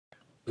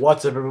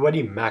What's up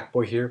everybody,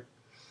 MacBoy here.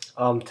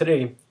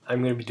 Today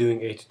I'm going to be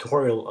doing a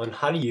tutorial on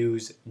how to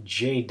use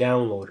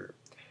JDownloader.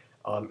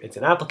 It's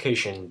an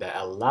application that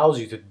allows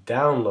you to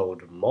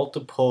download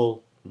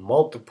multiple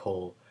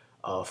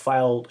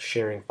file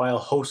sharing, file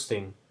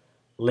hosting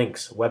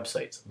links,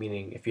 websites.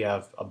 Meaning if you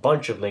have a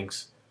bunch of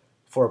links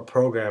for a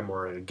program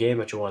or a game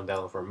that you want to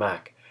download for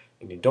Mac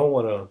and you don't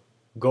want to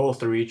go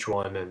through each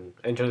one and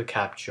enter the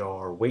CAPTCHA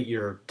or wait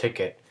your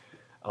ticket,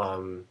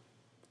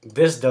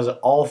 this does it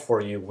all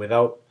for you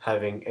without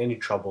having any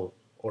trouble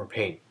or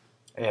pain.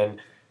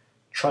 And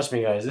trust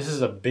me guys, this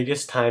is the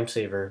biggest time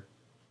saver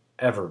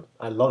ever.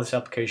 I love this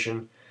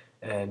application,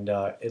 and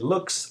it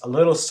looks a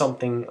little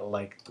something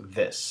like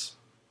this.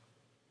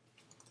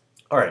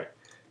 Alright,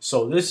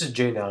 so this is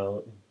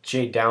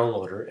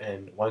JDownloader,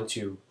 and once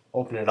you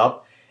open it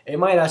up, it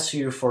might ask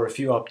you for a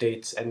few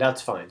updates, and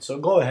that's fine. So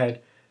go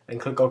ahead and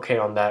click OK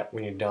on that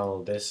when you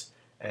download this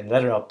and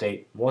let it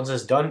update. Once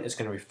it's done, it's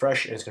going to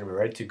refresh and it's going to be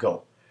ready to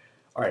go.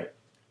 Alright,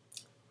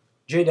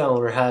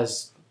 JDownloader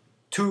has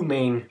two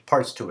main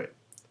parts to it.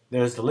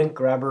 There's the link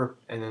grabber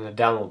and then the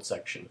download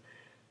section.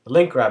 The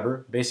link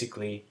grabber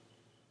basically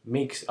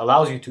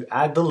allows you to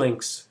add the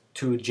links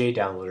to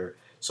JDownloader.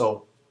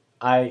 So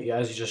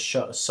as you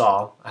just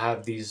saw, I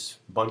have these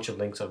bunch of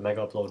links of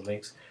Megaupload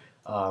links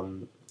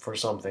for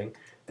something,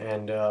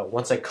 and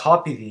once I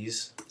copy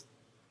these,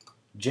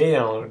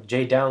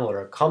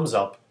 JDownloader comes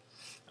up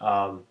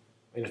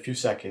in a few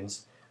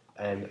seconds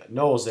and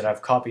knows that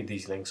I've copied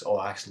these links.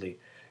 Oh, actually,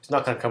 it's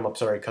not going to come up,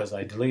 sorry, because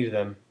I deleted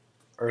them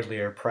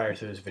earlier prior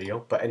to this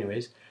video. But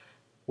anyways,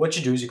 what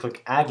you do is you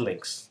click Add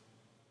Links,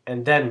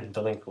 and then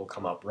the link will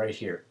come up right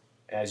here,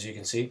 as you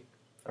can see.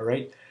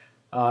 Alright,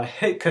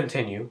 hit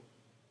Continue.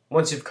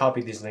 Once you've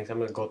copied these links, I'm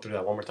going to go through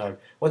that one more time.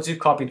 Once you've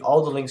copied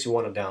all the links you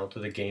want to download to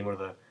the game or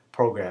the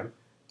program,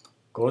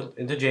 go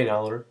into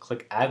JDownloader,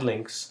 click Add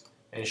Links,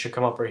 and it should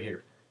come up right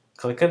here.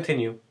 Click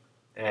Continue,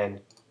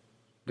 and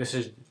this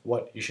is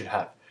what you should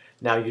have.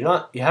 Now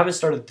you haven't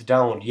started the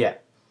download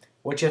yet.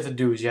 What you have to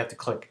do is you have to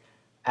click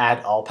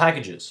Add All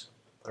Packages.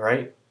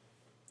 Alright?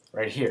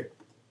 Right here.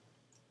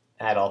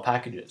 Add All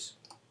Packages.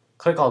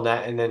 Click on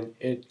that, and then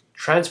it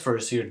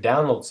transfers to your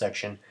download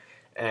section,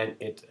 and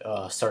it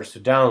starts to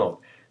download.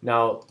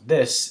 Now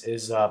this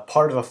is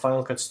part of a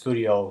Final Cut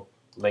Studio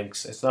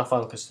links. It's not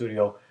Final Cut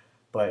Studio,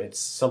 but it's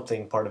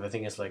something part of it. I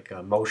think it's like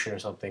Motion or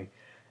something.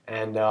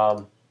 And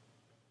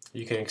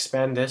you can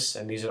expand this,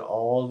 and these are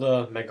all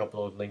the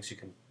Megaupload links you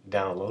can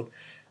download.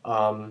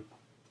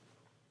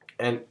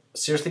 And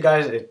seriously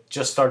guys, it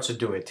just starts to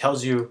do it. It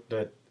tells you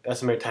the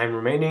estimated time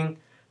remaining,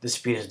 the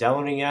speed is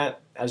downloading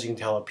at. As you can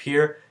tell up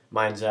here,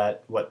 mine's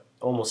at what,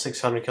 almost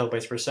 600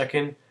 kilobytes per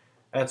second.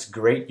 That's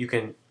great. You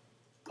can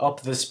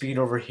up the speed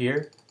over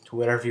here to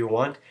whatever you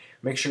want.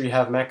 Make sure you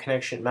have max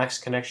connection, max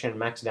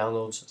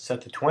downloads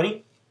set to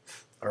 20.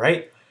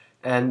 Alright?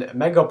 And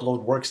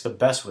Megaupload works the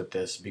best with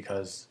this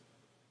because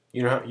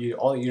you don't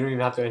even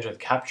have to enter the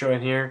CAPTCHA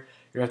in here.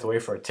 You don't have to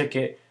wait for a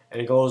ticket, and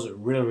it goes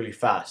really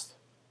fast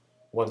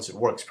once it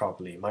works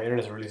properly. My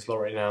internet is really slow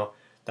right now.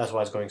 That's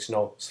why it's going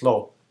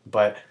slow.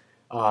 But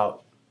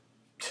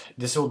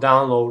this will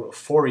download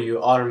for you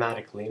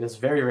automatically, and it's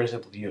very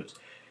simple to use.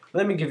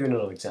 Let me give you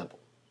another example.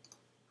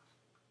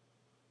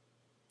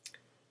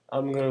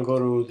 I'm gonna go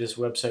to this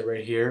website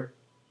right here.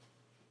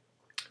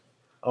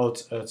 Oh,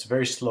 it's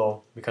very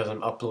slow because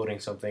I'm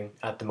uploading something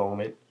at the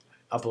moment,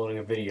 uploading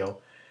a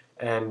video.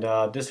 And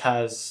this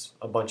has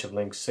a bunch of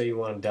links. Say you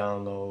want to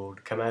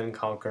download Command &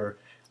 Conquer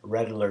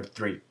Red Alert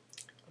 3.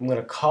 I'm going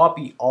to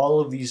copy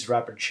all of these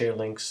Rapidshare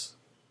links.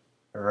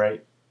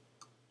 Alright.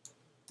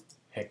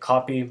 Hit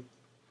copy.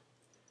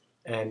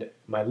 And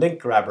my link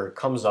grabber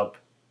comes up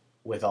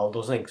with all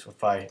those links.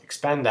 If I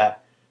expand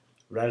that,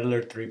 Red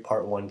Alert 3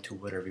 Part 1 to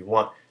whatever you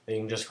want, then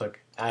you can just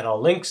click Add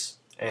All Links,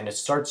 and it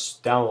starts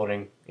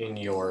downloading in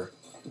your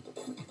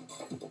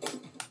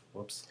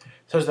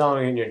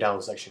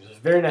download section. So it's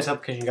a very nice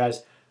application,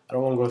 guys. I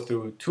don't want to go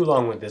through too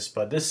long with this,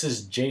 but this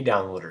is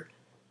JDownloader.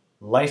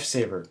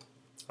 Lifesaver.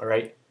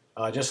 Alright,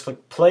 just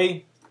click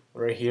play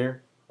right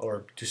here,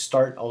 or to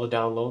start all the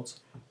downloads,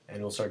 and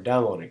it'll start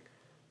downloading.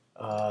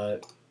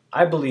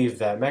 I believe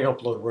that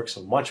Megaupload works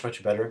much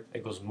better.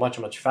 It goes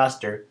much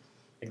faster.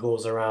 It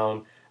goes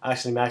around,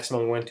 actually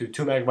maximum went to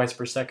 2 megabytes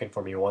per second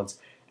for me once,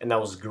 and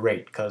that was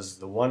great because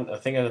the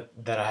thing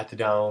that I had to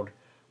download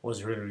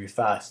was really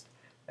fast.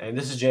 And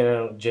this is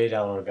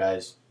JDownloader,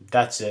 guys.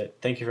 That's it.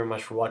 Thank you very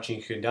much for watching.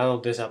 You can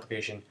download this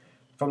application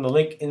from the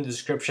link in the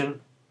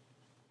description.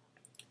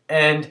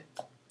 And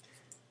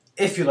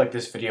if you like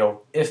this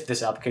video, if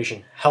this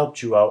application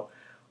helped you out,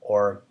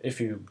 or if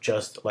you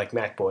just like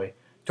MacBoy,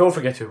 don't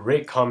forget to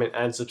rate, comment,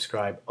 and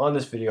subscribe on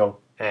this video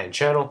and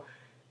channel.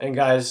 And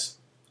guys,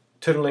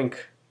 to the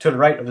link to the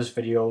right of this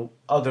video,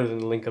 other than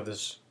the link of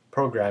this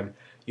program,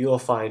 you will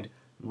find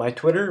my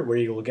Twitter, where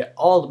you will get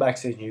all the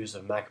backstage news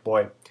of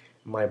MacBoy,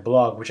 my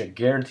blog, which I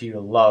guarantee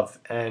you'll love,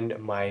 and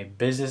my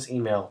business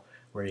email,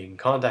 where you can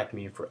contact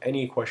me for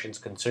any questions,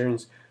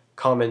 concerns,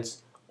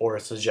 comments, or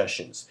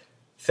suggestions.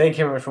 Thank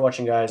you very much for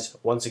watching, guys.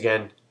 Once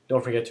again,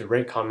 Don't forget to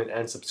rate, comment,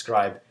 and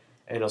subscribe.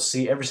 And I'll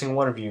see every single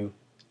one of you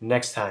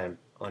next time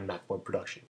on MacBoard Production.